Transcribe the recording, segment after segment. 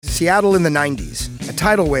Seattle in the 90s. A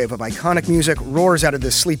tidal wave of iconic music roars out of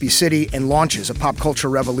this sleepy city and launches a pop culture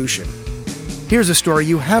revolution. Here's a story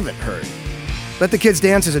you haven't heard. Let the Kids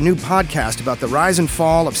Dance is a new podcast about the rise and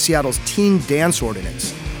fall of Seattle's teen dance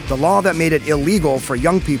ordinance, the law that made it illegal for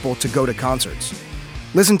young people to go to concerts.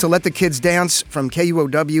 Listen to Let the Kids Dance from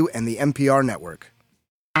KUOW and the NPR network.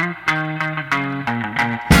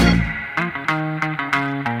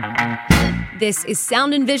 This is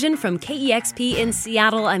Sound and Vision from KEXP in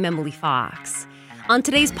Seattle. I'm Emily Fox. On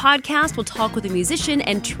today's podcast, we'll talk with a musician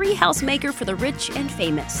and treehouse maker for the rich and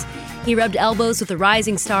famous. He rubbed elbows with the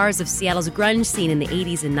rising stars of Seattle's grunge scene in the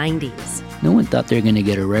 80s and 90s. No one thought they were going to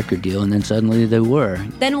get a record deal, and then suddenly they were.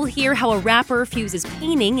 Then we'll hear how a rapper fuses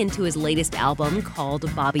painting into his latest album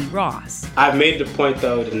called Bobby Ross. I've made the point,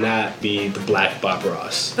 though, to not be the Black Bob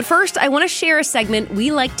Ross. But first, I want to share a segment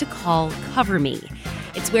we like to call Cover Me.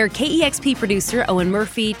 It's where KEXP producer Owen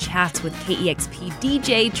Murphy chats with KEXP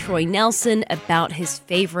DJ Troy Nelson about his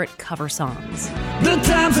favorite cover songs. The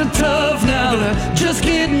times are tough now, they're just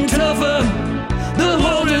getting tougher. The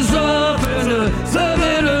hold is up and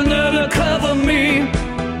something another cover me.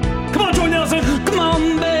 Come on, Troy Nelson, come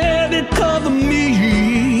on, baby, cover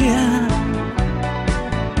me.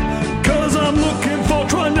 'Cause I'm looking for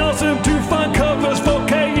Troy Nelson to find covers for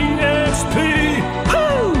KEXP.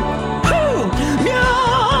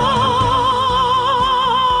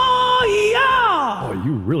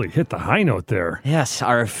 Really hit the high note there. Yes,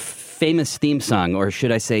 our famous theme song, or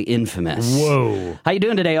should I say infamous. Whoa. How you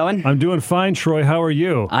doing today, Owen? I'm doing fine, Troy. How are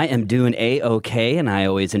you? I am doing A-OK, and I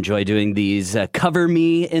always enjoy doing these Cover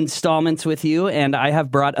Me installments with you, and I have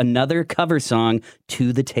brought another cover song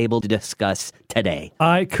to the table to discuss today.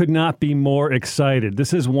 I could not be more excited.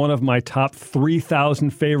 This is one of my top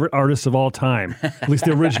 3,000 favorite artists of all time, at least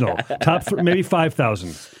the original. Maybe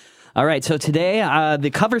 5,000. All right, so today, the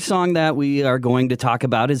cover song that we are going to talk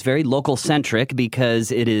about is very local-centric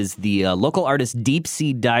because it is the local artist Deep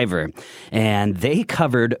Sea Diver, and they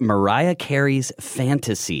covered Mariah Carey's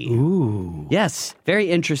Fantasy. Ooh. Yes, very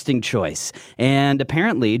interesting choice. And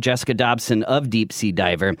apparently, Jessica Dobson of Deep Sea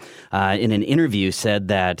Diver, in an interview, said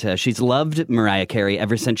that she's loved Mariah Carey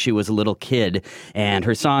ever since she was a little kid, and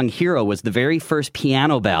her song Hero was the very first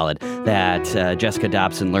piano ballad that Jessica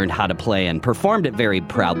Dobson learned how to play and performed it very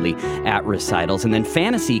proudly at recitals. And then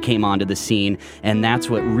Fantasy came onto the scene, and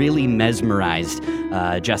that's what really mesmerized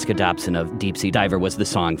Jessica Dobson of Deep Sea Diver was the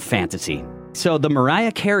song Fantasy. So the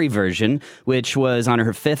Mariah Carey version, which was on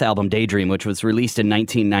her fifth album, Daydream, which was released in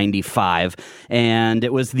 1995, and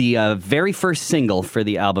it was the very first single for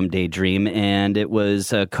the album Daydream, and it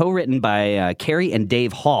was co-written by Carey and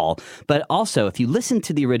Dave Hall. But also, if you listen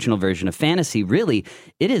to the original version of Fantasy, really,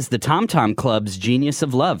 it is the Tom Tom Club's Genius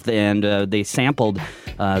of Love, and they sampled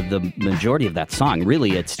the majority of that song.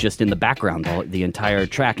 Really, it's just in the background, the entire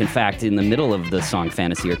track. In fact, in the middle of the song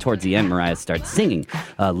Fantasy, or towards the end, Mariah starts singing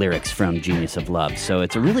lyrics from Genius of Love. So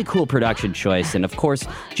it's a really cool production choice. And of course,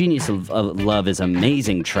 Genius of Love is an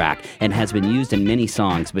amazing track and has been used in many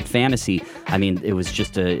songs. But Fantasy, I mean, it was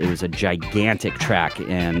a gigantic track.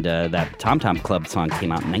 And that Tom Tom Club song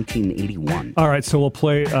came out in 1981. All right, so we'll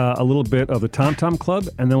play a little bit of the Tom Tom Club,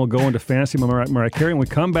 and then we'll go into Fantasy by Mariah Carey. When we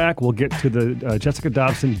come back, we'll get to the Jessica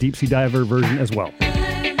Dobson Deep Sea Diver version as well.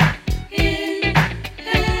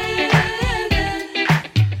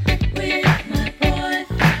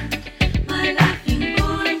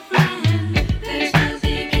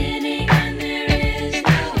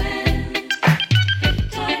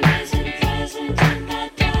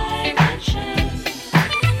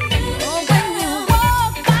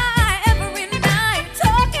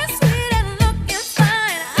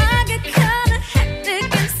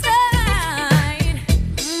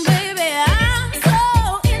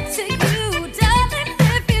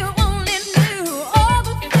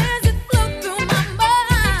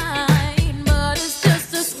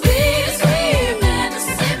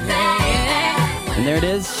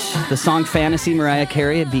 The song Fantasy, Mariah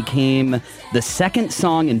Carey, it became the second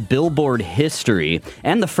song in Billboard history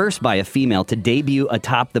and the first by a female to debut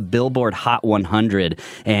atop the Billboard Hot 100.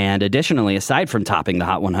 And additionally, aside from topping the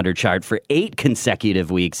Hot 100 chart for 8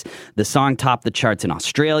 consecutive weeks, the song topped the charts in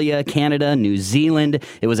Australia, Canada, New Zealand.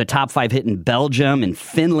 It was a top 5 hit in Belgium, in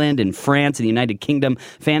Finland, in France, in the United Kingdom.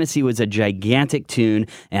 Fantasy was a gigantic tune,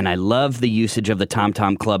 and I love the usage of the Tom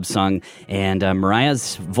Tom Club song. And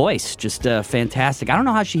Mariah's voice, just fantastic. I don't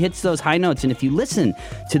know how she hits hits those high notes. And if you listen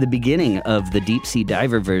to the beginning of the Deep Sea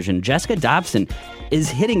Diver version, Jessica Dobson is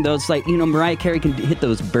hitting those, like, Mariah Carey can hit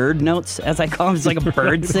those bird notes, as I call them. It's like a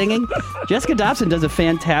bird singing. Jessica Dobson does a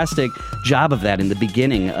fantastic job of that in the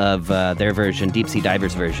beginning of their version, Deep Sea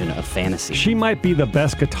Diver's version of Fantasy. She might be the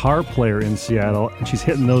best guitar player in Seattle, and she's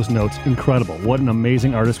hitting those notes. Incredible. What an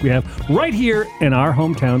amazing artist we have right here in our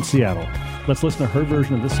hometown, Seattle. Let's listen to her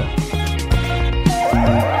version of this song.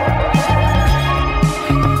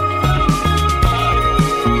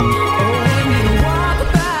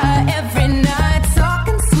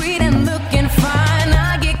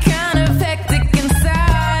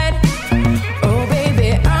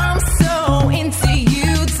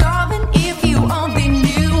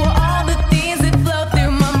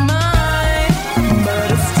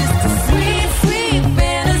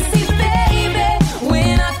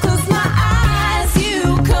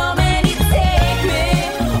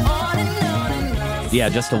 Yeah,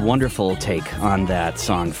 just a wonderful take on that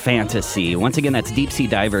song, Fantasy. Once again, that's Deep Sea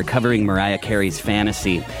Diver covering Mariah Carey's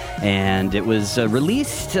Fantasy. And it was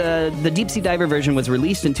released, the Deep Sea Diver version was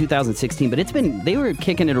released in 2016, but they were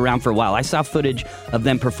kicking it around for a while. I saw footage of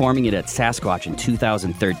them performing it at Sasquatch in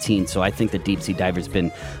 2013, so I think that Deep Sea Diver's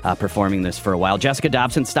been performing this for a while. Jessica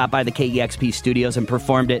Dobson stopped by the KEXP studios and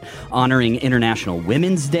performed it honoring International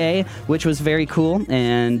Women's Day, which was very cool.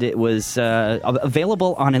 And it was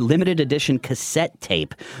available on a limited edition cassette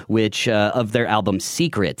tape, which of their album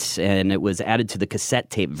Secrets, and it was added to the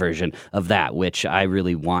cassette tape version of that, which I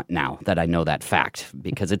really want now that I know that fact,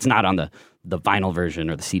 because it's not on the vinyl version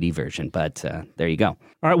or the CD version, but there you go.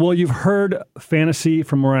 All right, well, you've heard Fantasy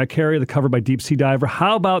from Mariah Carey, the cover by Deep Sea Diver.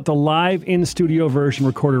 How about the live in-studio version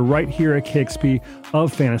recorded right here at KXP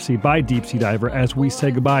of Fantasy by Deep Sea Diver as we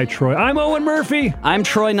say goodbye, Troy? I'm Owen Murphy. I'm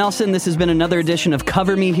Troy Nelson. This has been another edition of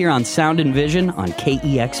Cover Me here on Sound and Vision on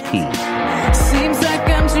KEXP. Seems like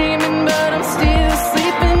I'm dreaming, but I'm still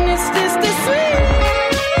sleeping. It's just as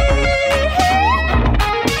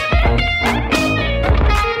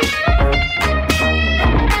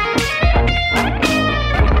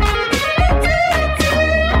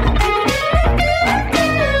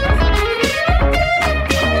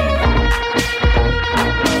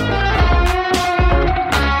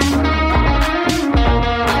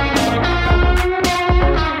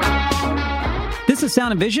This is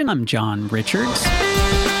Sound and Vision. I'm John Richards.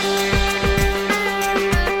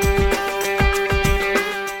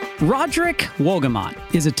 Roderick Wolgamott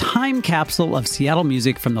is a time capsule of Seattle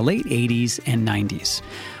music from the late 80s and 90s.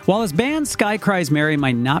 While his band Sky Cries Mary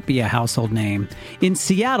might not be a household name, in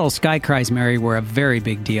Seattle, Sky Cries Mary were a very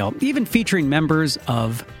big deal, even featuring members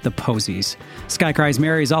of the Posies. Sky Cries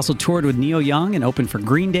Mary has also toured with Neil Young and opened for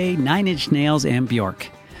Green Day, Nine Inch Nails, and Bjork.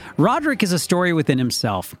 Roderick is a story within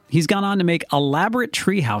himself. He's gone on to make elaborate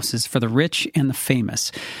tree houses for the rich and the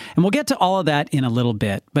famous. And we'll get to all of that in a little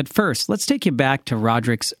bit. But first, let's take you back to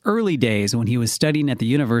Roderick's early days when he was studying at the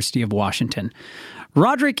University of Washington.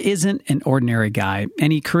 Roderick isn't an ordinary guy,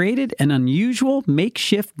 and he created an unusual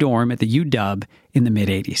makeshift dorm at the UW in the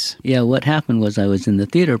mid-'80s. Yeah, what happened was I was in the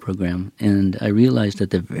theater program, and I realized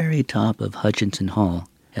at the very top of Hutchinson Hall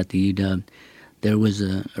at the UW, there was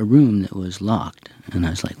a room that was locked, and I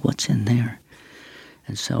was like, what's in there?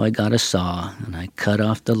 And so I got a saw, and I cut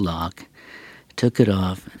off the lock, took it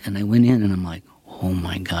off, and I went in, and I'm like, oh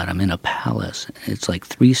my God, I'm in a palace. It's like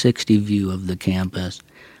 360 view of the campus.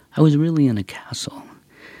 I was really in a castle.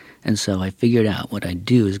 And so I figured out what I'd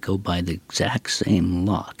do is go buy the exact same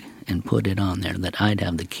lock and put it on there that I'd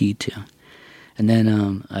have the key to. And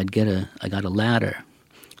then I got a ladder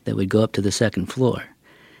that would go up to the second floor.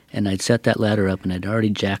 And I'd set that ladder up, and I'd already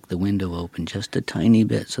jacked the window open just a tiny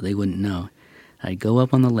bit so they wouldn't know. I'd go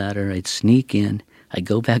up on the ladder, I'd sneak in, I'd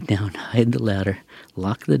go back down, hide the ladder,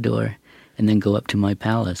 lock the door, and then go up to my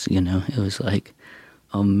palace, you know. It was like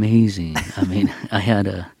amazing. I mean, I had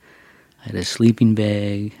a sleeping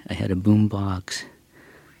bag, I had a boom box,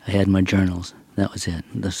 I had my journals. That was it.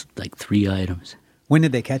 That's like 3 items. When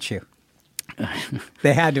did they catch you?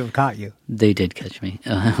 They had to have caught you. They did catch me.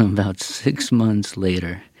 About 6 months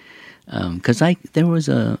later. Because there was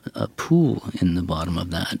a pool in the bottom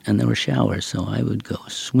of that, and there were showers, so I would go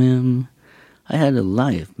swim. I had a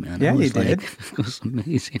life, man. Yeah, you did. It was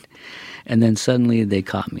amazing. And then suddenly they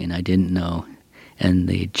caught me, and I didn't know, and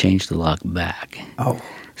they changed the lock back. Oh.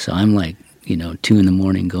 So I'm like, 2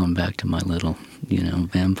 a.m. going back to my little,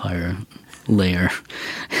 vampire lair.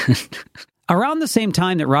 Around the same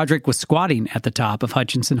time that Roderick was squatting at the top of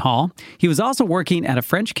Hutchinson Hall, he was also working at a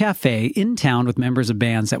French cafe in town with members of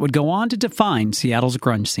bands that would go on to define Seattle's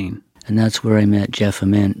grunge scene. And that's where I met Jeff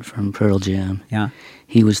Ament from Pearl Jam. Yeah.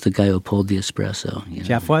 He was the guy who pulled the espresso. You know?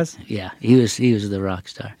 Jeff was? Yeah, he was the rock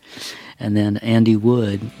star. And then Andy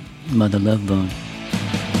Wood, Mother Love Bone.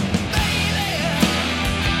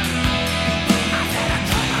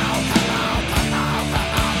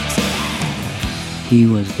 He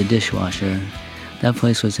was the dishwasher. That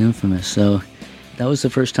place was infamous. So that was the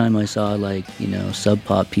first time I saw, like, you know, Sub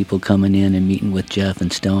Pop people coming in and meeting with Jeff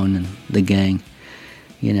and Stone and the gang,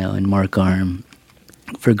 you know, and Mark Arm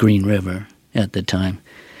for Green River at the time.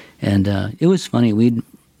 And it was funny. We'd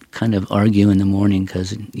kind of argue in the morning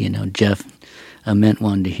because, you know, Jeff Ament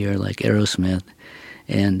wanted to hear, like, Aerosmith,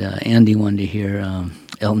 and Andy wanted to hear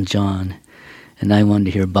Elton John, and I wanted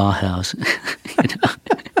to hear Bauhaus. You know?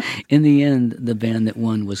 In the end, the band that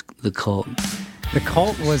won was The Cult. The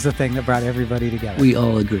Cult was the thing that brought everybody together. We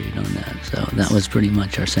all agreed on that, so that was pretty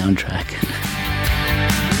much our soundtrack.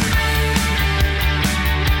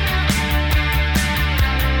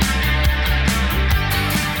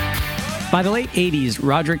 By the late 80s,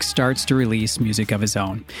 Roderick starts to release music of his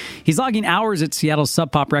own. He's logging hours at Seattle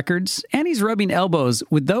Sub Pop Records, and he's rubbing elbows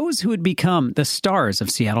with those who would become the stars of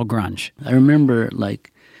Seattle grunge. I remember,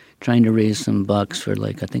 like, trying to raise some bucks for,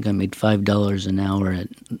 like, I think I made $5 an hour at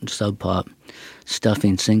Sub Pop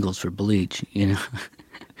stuffing singles for Bleach, you know,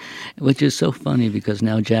 which is so funny because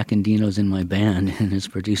now Jack Endino's in my band and is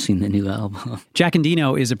producing the new album. Jack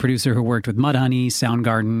Endino is a producer who worked with Mudhoney,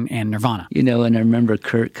 Soundgarden, and Nirvana. You know, and I remember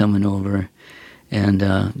Kurt coming over and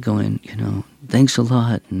going, you know, thanks a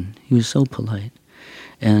lot, and he was so polite.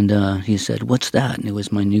 And he said, what's that? And it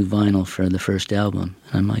was my new vinyl for the first album.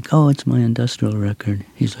 And I'm like, oh, it's my industrial record.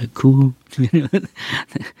 He's like, cool.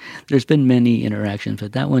 There's been many interactions,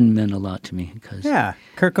 but that one meant a lot to me. Cause, yeah,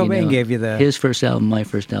 Kurt Cobain, you know, gave you the... His first album, my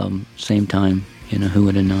first album, same time. You know, who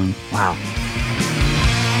would have known? Wow.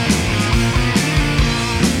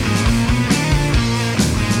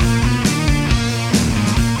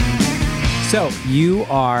 So you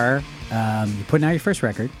are you're putting out your first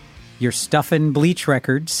record. You're stuffing Bleach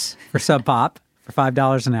records for Sub Pop for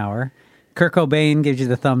 $5 an hour. Kurt Cobain gives you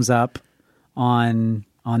the thumbs up on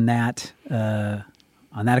that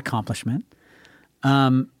accomplishment.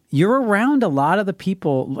 You're around a lot of the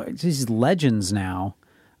people, these legends now,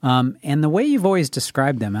 and the way you've always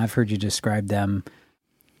described them, I've heard you describe them.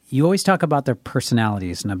 You always talk about their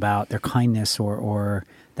personalities and about their kindness or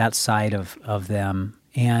that side of them,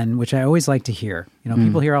 and which I always like to hear. You know,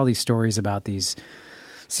 people hear all these stories about these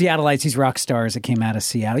Seattleites, these rock stars that came out of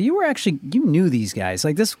Seattle. You knew these guys.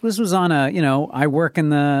 Like this was on a, you know, I work in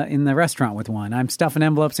the restaurant with one. I'm stuffing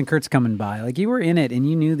envelopes and Kurt's coming by. Like you were in it and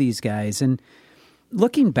you knew these guys. And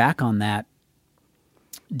looking back on that,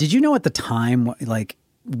 did you know at the time, like,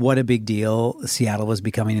 what a big deal Seattle was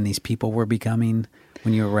becoming and these people were becoming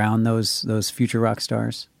when you were around those future rock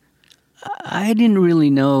stars? I didn't really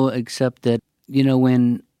know, except that, you know,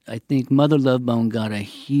 when I think Mother Love Bone got a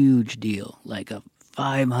huge deal, like a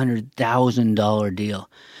 $500,000 deal.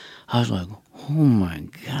 I was like, oh my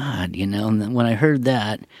God, you know, and then when I heard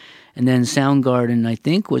that, and then Soundgarden, I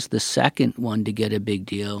think, was the second one to get a big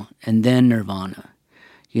deal, and then Nirvana,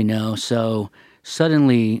 you know, so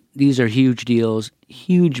suddenly these are huge deals,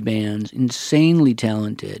 huge bands, insanely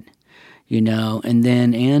talented, you know, and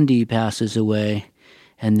then Andy passes away,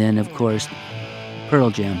 and then, of course, Pearl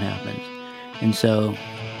Jam happens. And so,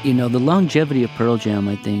 you know, the longevity of Pearl Jam,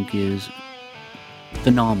 I think, is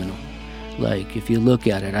phenomenal. Like, if you look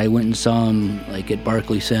at it, I went and saw him, like, at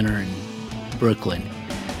Barclays Center in Brooklyn.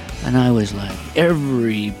 And I was like,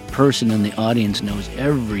 every person in the audience knows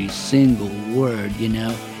every single word, you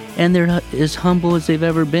know? And they're as humble as they've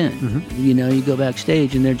ever been. Mm-hmm. You know, you go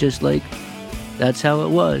backstage and they're just like, that's how it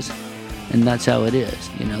was. And that's how it is.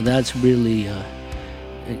 You know, that's really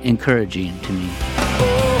encouraging to me.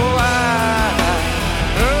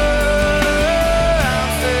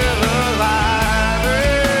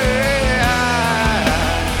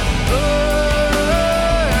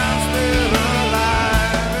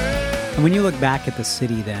 When you look back at the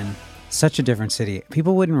city then, such a different city,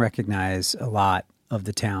 people wouldn't recognize a lot of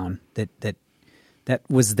the town that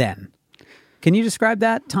was then. Can you describe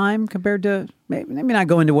that time compared to, maybe not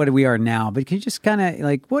go into what we are now, but can you just kind of,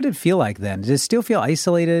 like, what did it feel like then? Did it still feel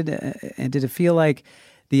isolated? And did it feel like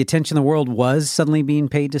the attention of the world was suddenly being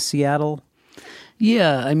paid to Seattle?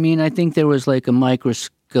 Yeah, I mean, I think there was like a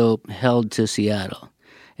microscope held to Seattle.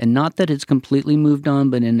 And not that it's completely moved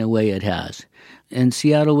on, but in a way it has. And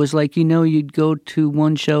Seattle was like, you know, you'd go to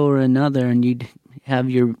one show or another and you'd have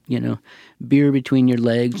your, you know, beer between your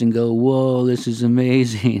legs and go, whoa, this is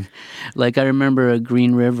amazing. Like I remember a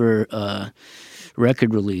Green River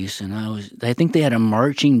record release, and I think they had a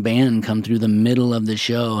marching band come through the middle of the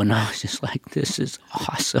show, and I was just like, this is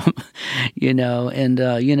awesome, and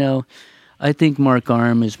I think Mark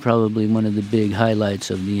Arm is probably one of the big highlights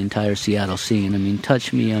of the entire Seattle scene. I mean,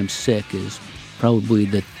 Touch Me, I'm Sick is probably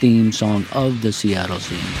the theme song of the Seattle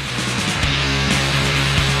scene.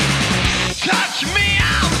 Touch me,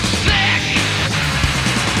 I'm sick.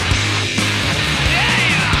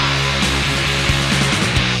 Yeah.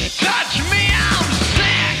 Touch me, I'm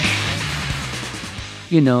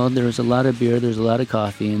sick. There's a lot of beer, there's a lot of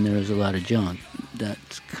coffee, and there's a lot of junk.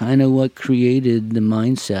 That's kind of what created the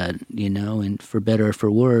mindset, and for better or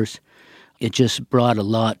for worse, it just brought a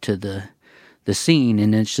lot to the scene.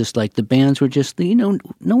 And it's just like the bands were just, no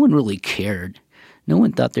one really cared. No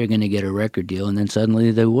one thought they were going to get a record deal, and then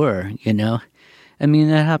suddenly they were, I mean,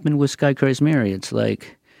 that happened with Sky Cries Mary. It's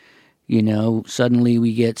like, suddenly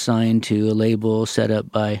we get signed to a label set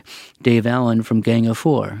up by Dave Allen from Gang of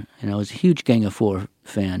Four. And I was a huge Gang of Four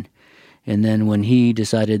fan. And then when he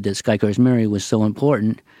decided that Sky Cries Mary was so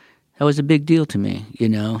important, that was a big deal to me,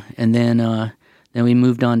 And then we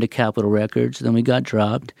moved on to Capitol Records. Then we got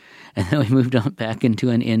dropped. And then we moved on back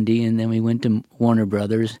into an indie. And then we went to Warner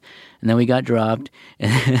Brothers. And then we got dropped.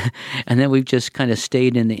 And then we've just kind of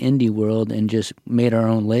stayed in the indie world and just made our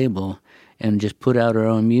own label and just put out our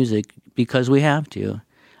own music because we have to.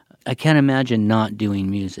 I can't imagine not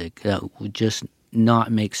doing music. That would just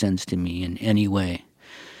not make sense to me in any way.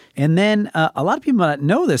 And then a lot of people might not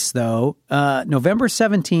know this, though. November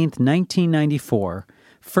 17th, 1994,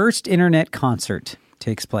 first internet concert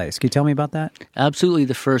takes place. Can you tell me about that? Absolutely,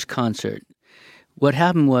 the first concert. What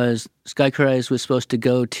happened was Sky Cries was supposed to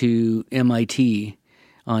go to MIT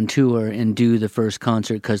on tour and do the first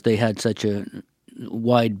concert because they had such a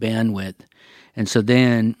wide bandwidth. And so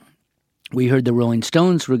then we heard the Rolling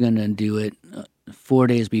Stones were going to do it 4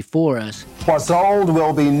 days before us. What's old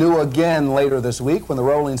will be new again later this week when the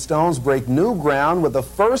Rolling Stones break new ground with the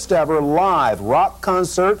first ever live rock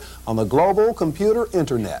concert on the global computer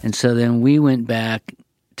internet. And so then we went back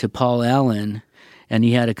to Paul Allen, and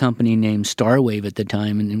he had a company named Starwave at the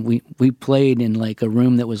time, and we played in like a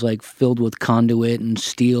room that was like filled with conduit and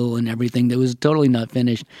steel and everything that was totally not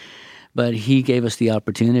finished. But he gave us the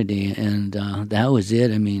opportunity, and that was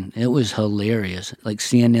it. I mean, it was hilarious. Like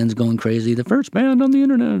CNN's going crazy, the first band on the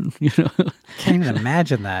internet. Can't even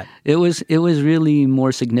imagine that. It was really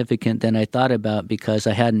more significant than I thought about because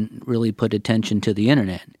I hadn't really put attention to the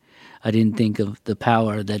internet. I didn't think of the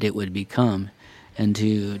power that it would become, and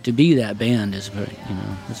to be that band is very,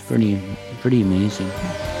 it's pretty amazing.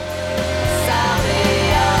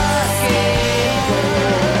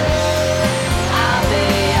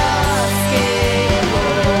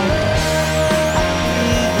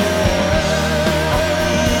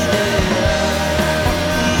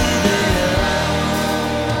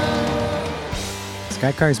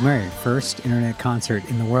 Sky Cries Mary, first internet concert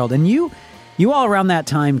in the world. And you all around that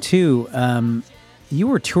time, too, you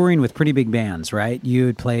were touring with pretty big bands, right? You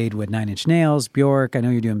had played with Nine Inch Nails, Bjork. I know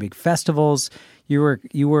you're doing big festivals. You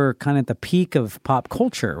were kind of at the peak of pop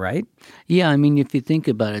culture, right? Yeah, I mean, if you think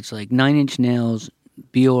about it, it's like Nine Inch Nails,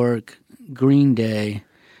 Bjork, Green Day,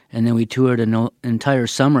 and then we toured an entire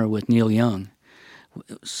summer with Neil Young.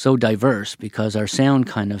 So diverse because our sound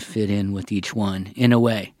kind of fit in with each one in a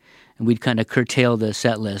way. And we'd kind of curtail the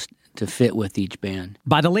set list to fit with each band.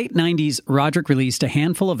 By the late 90s, Roderick released a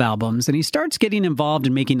handful of albums, and he starts getting involved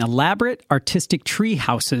in making elaborate artistic tree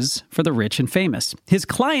houses for the rich and famous. His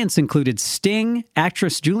clients included Sting,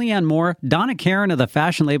 actress Julianne Moore, Donna Karan of the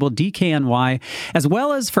fashion label DKNY, as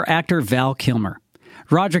well as for actor Val Kilmer.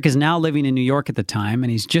 Roderick is now living in New York at the time,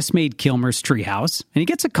 and he's just made Kilmer's Treehouse. And he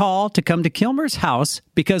gets a call to come to Kilmer's house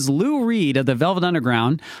because Lou Reed of the Velvet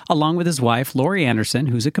Underground, along with his wife, Laurie Anderson,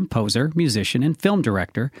 who's a composer, musician, and film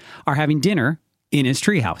director, are having dinner in his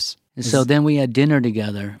treehouse. So then we had dinner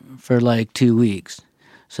together for like 2 weeks.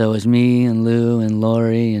 So it was me and Lou and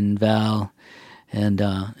Laurie and Val. And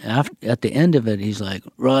at the end of it, he's like,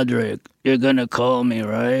 "Roderick, you're going to call me,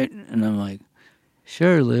 right?" And I'm like,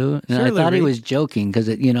 "Sure, Lou." And I thought he was joking because,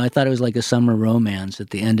 I thought it was like a summer romance.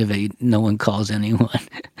 At the end of it, no one calls anyone.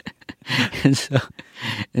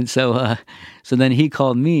 So then he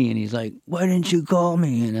called me and he's like, "Why didn't you call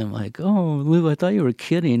me?" And I'm like, "Oh, Lou, I thought you were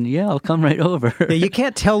kidding. Yeah, I'll come right over." Yeah, you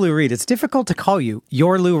can't tell Lou Reed. It's difficult to call you.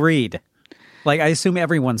 You're Lou Reed. Like, I assume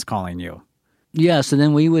everyone's calling you. Yeah, so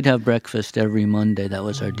then we would have breakfast every Monday. That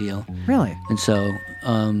was our deal. Really? And so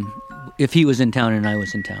if he was in town and I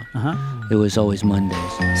was in town, it was always Mondays.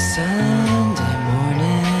 Sunday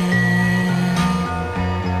morning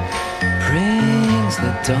brings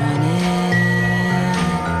the dawn in.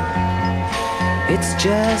 It's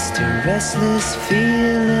just a restless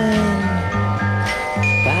feeling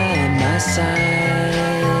by my side.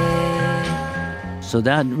 So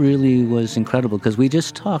that really was incredible because we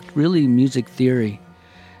just talked really music theory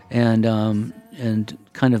and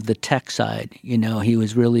kind of the tech side. You know, he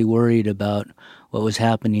was really worried about what was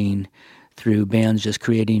happening through bands just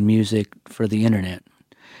creating music for the internet.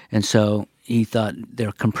 And so he thought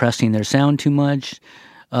they're compressing their sound too much.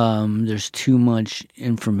 There's too much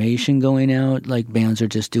information going out. Like bands are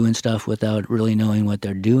just doing stuff without really knowing what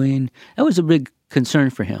they're doing. That was a big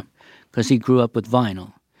concern for him because he grew up with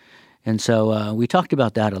vinyl. And so we talked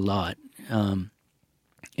about that a lot. And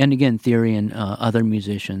again, Theory and other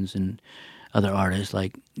musicians and other artists,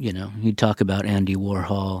 like, you know, he'd talk about Andy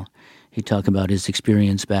Warhol. He'd talk about his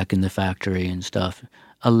experience back in the factory and stuff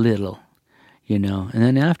a little, you know. And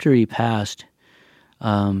then after he passed,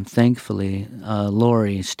 thankfully,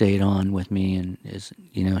 Lori stayed on with me and is,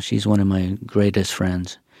 you know, she's one of my greatest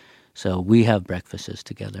friends. So we have breakfasts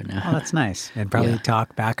together now. Oh, that's nice. And probably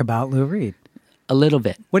talk back about Lou Reed. A little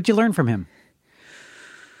bit. What'd you learn from him?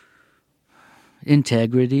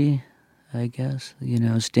 Integrity, I guess. You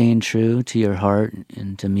know, staying true to your heart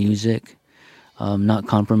and to music. Not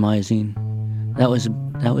compromising. That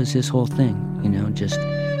was his whole thing, you know, just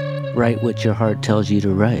write what your heart tells you to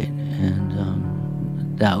write. And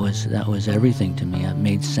that was everything to me. It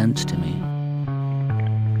made sense to me.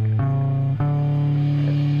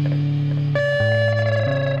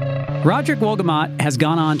 Roderick Wolgamott has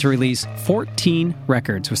gone on to release 14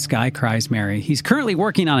 records with Sky Cries Mary. He's currently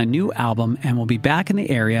working on a new album and will be back in the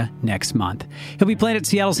area next month. He'll be playing at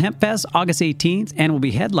Seattle's Hemp Fest August 18th and will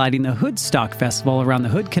be headlining the Hoodstock Festival around the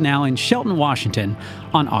Hood Canal in Shelton, Washington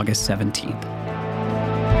on August 17th.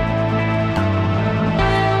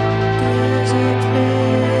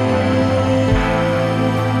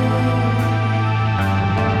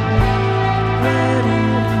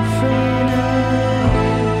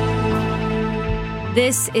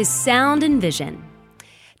 This is Sound and Vision.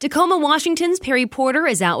 Tacoma, Washington's Perry Porter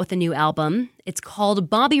is out with a new album. It's called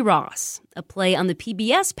Bobby Ross, a play on the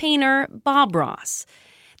PBS painter Bob Ross.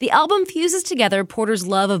 The album fuses together Porter's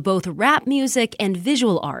love of both rap music and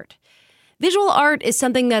visual art. Visual art is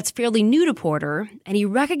something that's fairly new to Porter, and he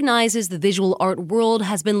recognizes the visual art world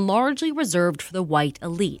has been largely reserved for the white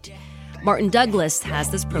elite. Martin Douglas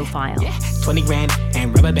has this profile. 20 grand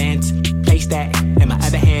and rubber bands. Place that in my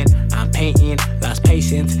other hand. I'm painting, lost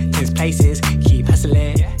patience, 10 places, keep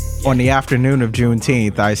hustling. On the afternoon of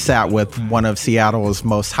Juneteenth, I sat with one of Seattle's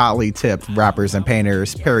most hotly tipped rappers and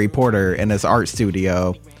painters, Perry Porter, in his art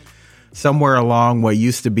studio. Somewhere along what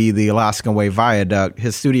used to be the Alaskan Way Viaduct,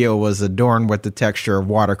 his studio was adorned with the texture of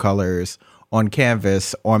watercolors on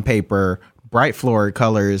canvas, on paper, bright florid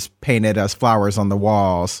colors painted as flowers on the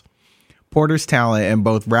walls. Porter's talent in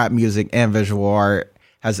both rap music and visual art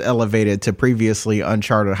has elevated to previously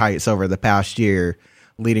uncharted heights over the past year,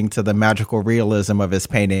 leading to the magical realism of his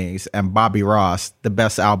paintings and Bobby Ross, the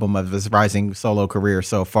best album of his rising solo career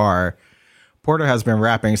so far. Porter has been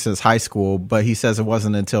rapping since high school, but he says it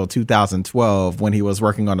wasn't until 2012 when he was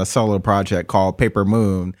working on a solo project called Paper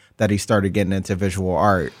Moon that he started getting into visual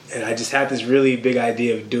art. And I just had this really big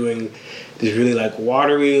idea of doing this really like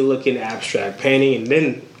watery looking abstract painting, and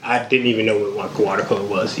then I didn't even know what watercolor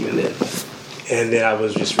was even then. And then I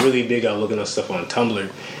was just really big on looking at stuff on Tumblr,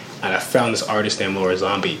 and I found this artist named Laura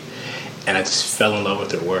Zombie, and I just fell in love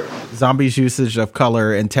with her work. Zombie's usage of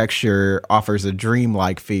color and texture offers a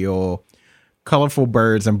dreamlike feel. Colorful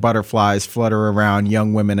birds and butterflies flutter around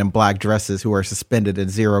young women in black dresses who are suspended in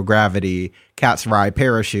zero gravity. Cats ride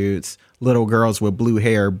parachutes. Little girls with blue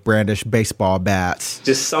hair brandish baseball bats.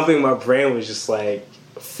 Just something my brain was just like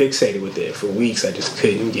fixated with it for weeks. I just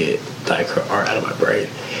couldn't get like her art out of my brain.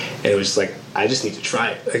 And it was just like, I just need to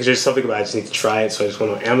try it. Like, there's something about I just need to try it. So I just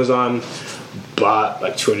went on Amazon, bought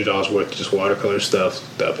like $200 worth of just watercolor stuff,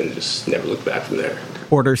 and just never looked back from there.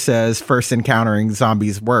 Porter says first encountering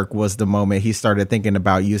Zombie's work was the moment he started thinking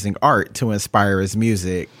about using art to inspire his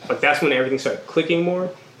music. Like, that's when everything started clicking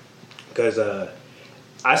more, because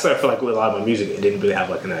I started to feel like with a lot of my music, it didn't really have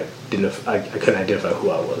like I couldn't identify who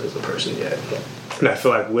I was as a person yet. And I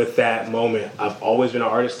feel like with that moment, I've always been an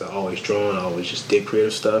artist. I've always drawn. I always just did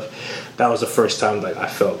creative stuff. That was the first time like I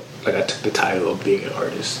felt like I took the title of being an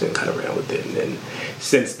artist and kind of ran with it. And then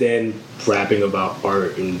since then, rapping about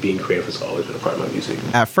art and being creative has always been a part of my music.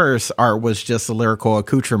 At first, art was just a lyrical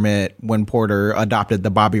accoutrement when Porter adopted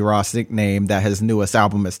the Bobby Ross nickname that his newest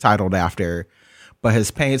album is titled after. But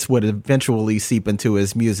his paints would eventually seep into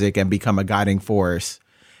his music and become a guiding force.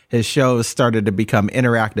 His shows started to become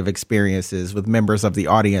interactive experiences with members of the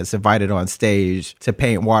audience invited on stage to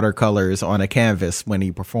paint watercolors on a canvas when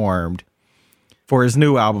he performed. For his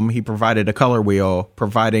new album, he provided a color wheel,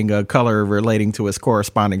 providing a color relating to his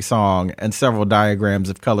corresponding song, and several diagrams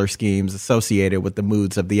of color schemes associated with the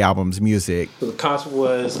moods of the album's music. So the concept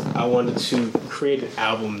was I wanted to create an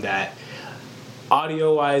album that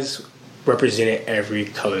audio-wise represented every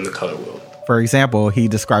color in the color wheel. For example, he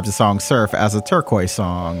describes the song Surf as a turquoise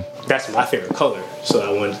song. That's my favorite color, so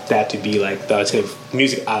I wanted that to be like the type of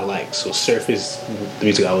music I like. So surf is the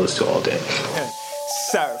music I listen to all day.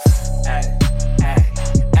 Surf.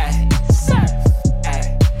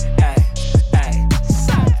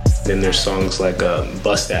 Then there's songs like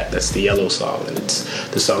Bust That's the yellow song, and it's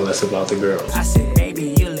the song that's about the girl. I said,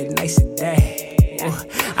 baby, you look nice today.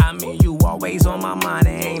 I mean, you always on my mind.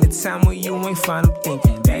 There ain't a time when you ain't fine. I'm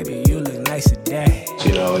thinking, baby, you look nice today.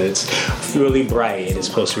 You know, and it's really bright, and it's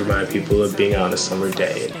supposed to remind people of being out on a summer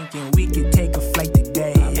day. Thinking we could take a flight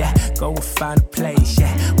today, yeah. Go and find a place,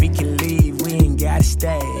 yeah. We can leave, we ain't gotta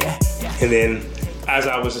stay, yeah. And then, as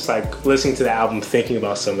I was just like listening to the album, thinking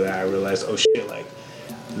about some of that, I realized, oh shit, like,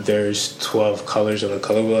 there's 12 colors on the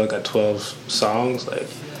color wheel. I got 12 songs. Like,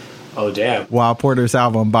 oh damn. While Porter's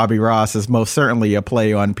album Bobby Ross is most certainly a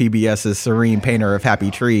play on PBS's Serene Painter of Happy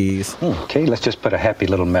Trees. Okay, let's just put a happy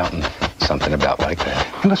little mountain, something about like that.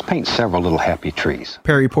 And let's paint several little happy trees.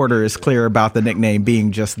 Perry Porter is clear about the nickname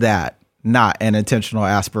being just that, not an intentional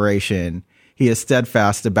aspiration. He is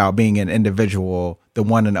steadfast about being an individual, the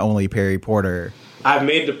one and only Perry Porter. I've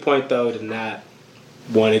made the point, though, to not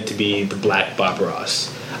want it to be the Black Bob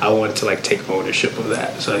Ross. I wanted to like take ownership of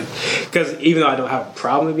that. So, because even though I don't have a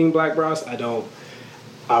problem with being Black Ross, I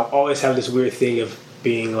always have this weird thing of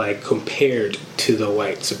being like compared to the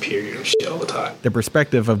white superior shit all the time. The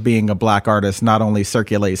perspective of being a black artist not only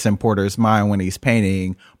circulates in Porter's mind when he's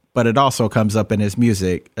painting, but it also comes up in his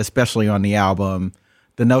music, especially on the album.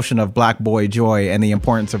 The notion of black boy joy and the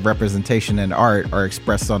importance of representation in art are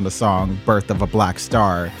expressed on the song Birth of a Black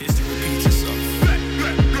Star.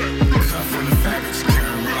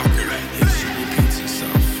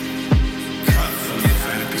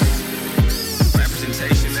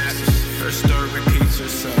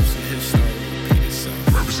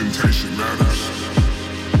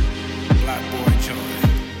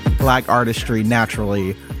 Black artistry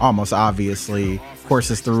naturally, almost obviously,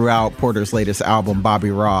 courses throughout Porter's latest album,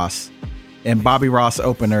 Bobby Ross. In Bobby Ross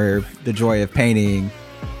opener, The Joy of Painting,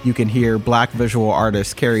 you can hear black visual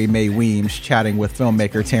artist Carrie Mae Weems chatting with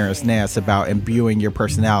filmmaker Terrence Nance about imbuing your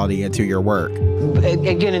personality into your work.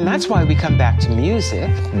 Again, and that's why we come back to music,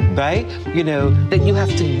 right? You know, that you have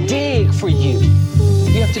to dig for you.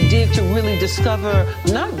 You have to dig to really discover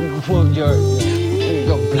not your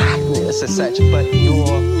blackness as such, but your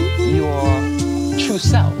true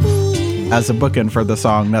self. As a bookend for the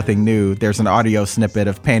song Nothing New, there's an audio snippet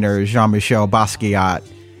of painter Jean-Michel Basquiat.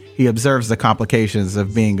 He observes the complications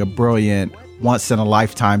of being a brilliant,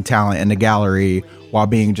 once-in-a-lifetime talent in the gallery while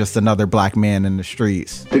being just another black man in the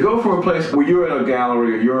streets. To go from a place where you're in a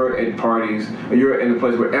gallery or you're at parties or you're in a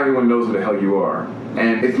place where everyone knows who the hell you are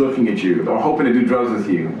and it's looking at you or hoping to do drugs with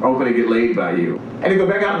you or hoping to get laid by you. And to go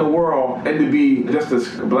back out in the world and to be just this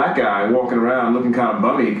black guy walking around looking kind of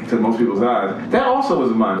bummy to most people's eyes, that also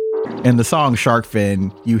was a mind. In the song Shark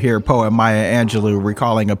Fin, you hear poet Maya Angelou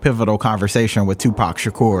recalling a pivotal conversation with Tupac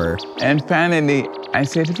Shakur. And finally, I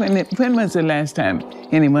said, when was the last time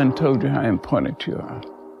anyone told you how important you are?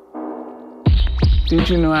 Did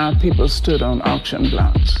you know our people stood on auction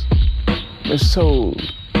blocks, were sold,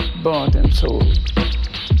 bought and sold?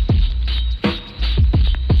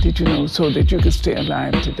 Did you know so that you could stay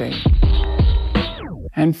alive today?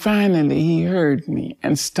 And finally, he heard me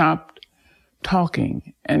and stopped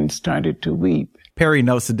talking and started to weep. Perry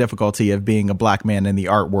notes the difficulty of being a black man in the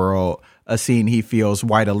art world, a scene he feels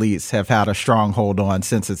white elites have had a strong hold on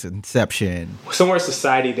since its inception. Somewhere in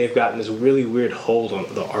society, they've gotten this really weird hold on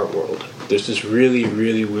the art world. There's this really,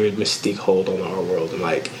 really weird mystique hold on the art world. And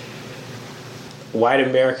like, white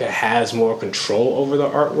America has more control over the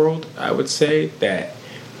art world, I would say, that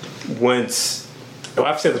once...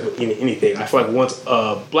 I've said this with anything. I feel like once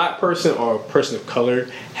a black person or a person of color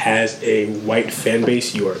has a white fan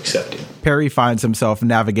base, you are accepted. Perry finds himself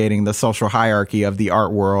navigating the social hierarchy of the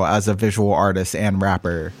art world as a visual artist and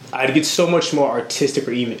rapper. I'd get so much more artistic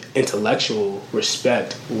or even intellectual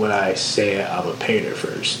respect when I say I'm a painter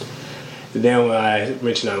first. Then when I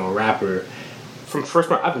mention I'm a rapper, from first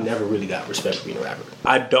part, I've never really got respect for being a rapper.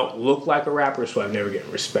 I don't look like a rapper, so I've never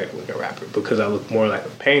gotten respect like a rapper because I look more like a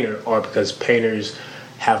painter or because painters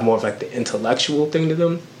have more of like the intellectual thing to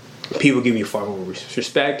them. People give me far more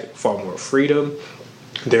respect, far more freedom.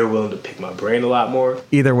 they're willing to pick my brain a lot more.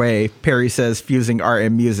 Either way, Perry says fusing art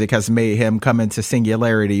and music has made him come into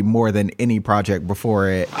Singularity more than any project before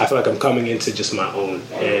it. I feel like I'm coming into just my own,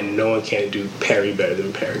 and no one can do Perry better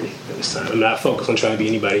than Perry at this time. I'm not focused on trying to be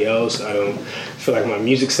anybody else. I don't feel like my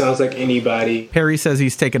music sounds like anybody. Perry says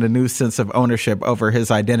he's taken a new sense of ownership over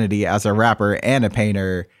his identity as a rapper and a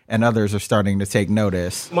painter, and others are starting to take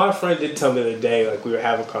notice. My friend did tell me the other day, like, we were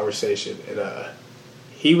having a conversation, and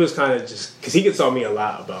he was kind of just, because he gets on me a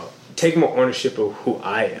lot about taking more ownership of who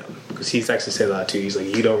I am. Because he's actually said a lot too. He's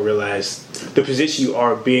like, you don't realize the position you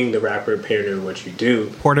are being the rapper and painter and what you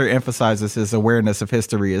do. Porter emphasizes his awareness of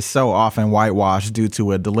history is so often whitewashed due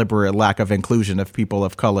to a deliberate lack of inclusion of people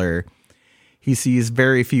of color. He sees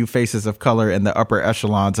very few faces of color in the upper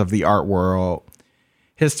echelons of the art world.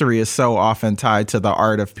 History is so often tied to the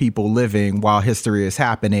art of people living while history is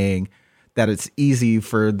happening that it's easy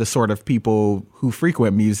for the sort of people who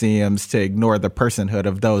frequent museums to ignore the personhood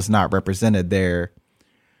of those not represented there.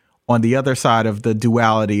 On the other side of the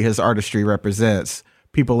duality his artistry represents,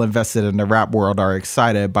 people invested in the rap world are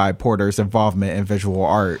excited by Porter's involvement in visual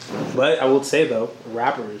art. But I will say, though,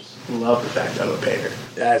 rappers love the fact that I'm a painter.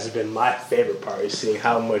 That has been my favorite part, is seeing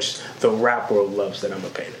how much the rap world loves that I'm a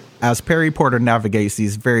painter. As Perry Porter navigates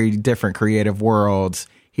these very different creative worlds,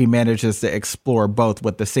 he manages to explore both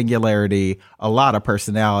with the singularity, a lot of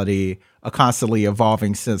personality, a constantly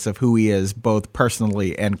evolving sense of who he is both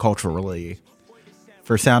personally and culturally.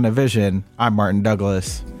 For Sound and Vision, I'm Martin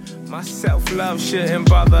Douglas. My self-love shouldn't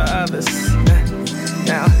bother others.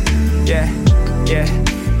 Now, yeah.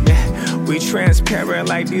 We transparent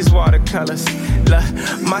like these watercolors. Look,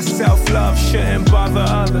 my self-love shouldn't bother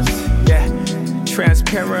others. Yeah,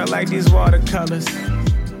 transparent like these watercolors.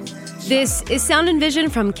 This is Sound and Vision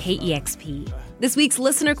from KEXP. This week's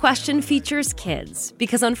listener question features kids,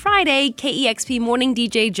 because on Friday, KEXP morning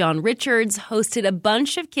DJ John Richards hosted a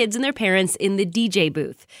bunch of kids and their parents in the DJ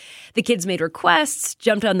booth. The kids made requests,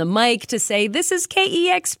 jumped on the mic to say, "This is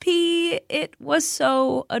KEXP." It was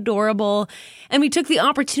so adorable. And we took the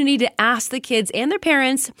opportunity to ask the kids and their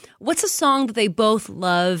parents, what's a song that they both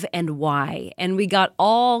love and why? And we got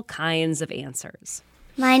all kinds of answers.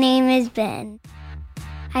 My name is Ben.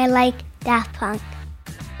 I like Daft Punk.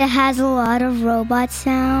 It has a lot of robot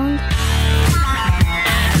sound.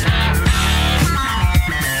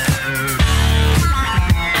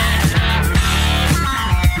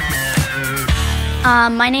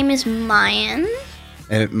 My name is Mayan.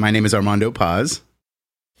 And my name is Armando Paz.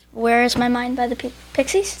 Where Is My Mind by the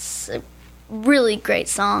Pixies? It's a really great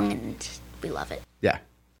song, and we love it. Yeah.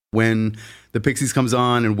 When the Pixies comes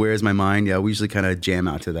on and Where Is My Mind, yeah, we usually kind of jam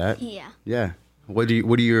out to that. Yeah. Yeah. What are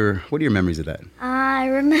your memories of that? I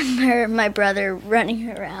remember my brother running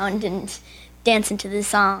around and dancing to this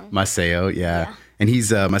song. Maceo, yeah. And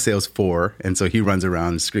he's Maceo's 4, and so he runs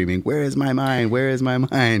around screaming, "Where is my mind? Where is my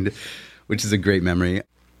mind?" Which is a great memory.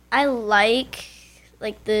 I like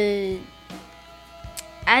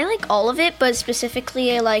all of it, but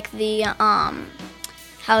specifically I like the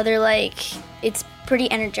how they're like, it's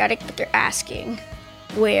pretty energetic, but they're asking,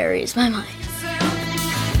 "Where is my mind?"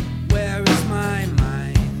 Where is my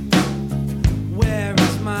mind? Where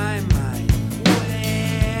is my mind?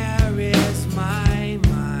 Where is my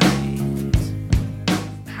mind?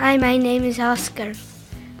 Hi, my name is Oscar.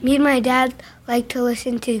 Me and my dad like to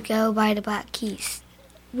listen to Go by the Black Keys.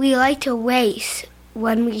 We like to race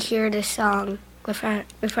when we hear the song with our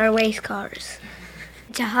race cars.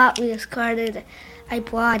 It's a Hot Wheels car that I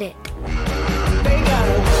bought it.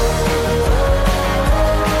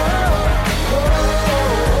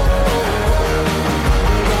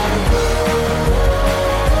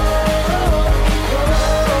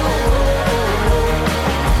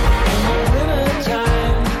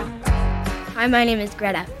 Hi, my name is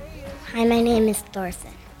Greta. Hi, my name is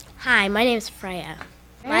Thorson. Hi, my name is Freya.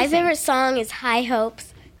 My favorite song is High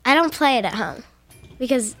Hopes. I don't play it at home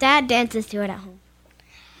because Dad dances to it at home.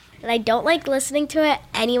 And I don't like listening to it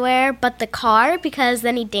anywhere but the car because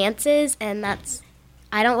then he dances, and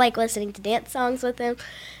I don't like listening to dance songs with him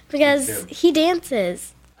because he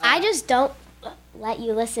dances. I just don't let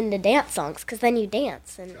you listen to dance songs because then you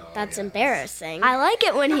dance, and that's embarrassing. I like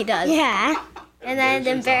it when he does. Yeah. And then it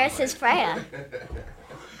embarrasses Freya.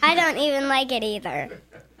 I don't even like it either.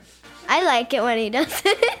 I like it when he does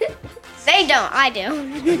it. They don't, I do.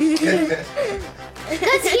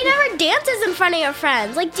 Because he never dances in front of your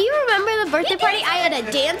friends. Like, do you remember the birthday party? I had a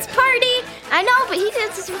dance party. I know, but he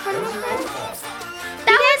dances in front of my friends.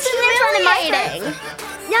 That was humiliating.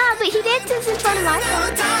 Yeah, but he dances in front of my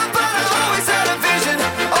friends. Always had a vision,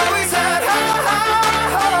 always had high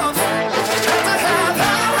hopes. Had to have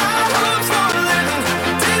high hopes for a living.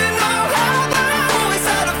 Didn't know how, but I always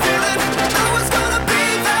had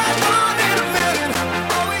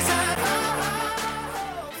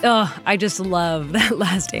I just love that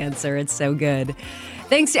last answer. It's so good.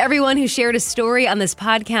 Thanks to everyone who shared a story on this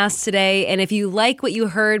podcast today. And if you like what you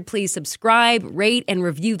heard, please subscribe, rate, and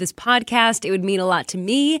review this podcast. It would mean a lot to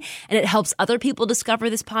me, and it helps other people discover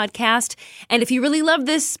this podcast. And if you really love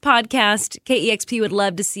this podcast, KEXP would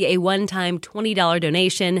love to see a one-time $20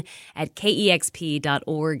 donation at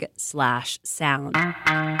kexp.org/sound.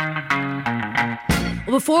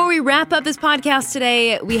 Well, before we wrap up this podcast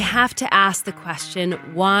today, we have to ask the question,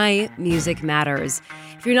 why music matters.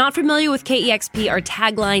 If you're not familiar with KEXP, our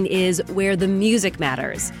tagline is where the music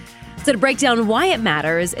matters. So to break down why it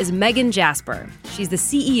matters is Megan Jasper. She's the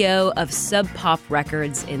CEO of Sub Pop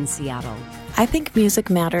Records in Seattle. I think music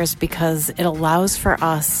matters because it allows for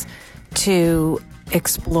us to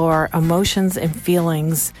explore emotions and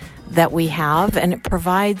feelings that we have, and it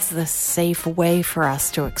provides the safe way for us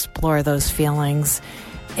to explore those feelings.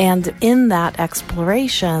 And in that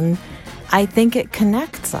exploration, I think it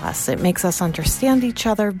connects us. It makes us understand each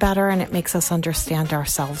other better, and it makes us understand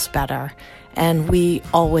ourselves better. And we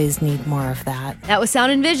always need more of that. That was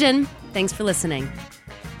Sound and Vision. Thanks for listening.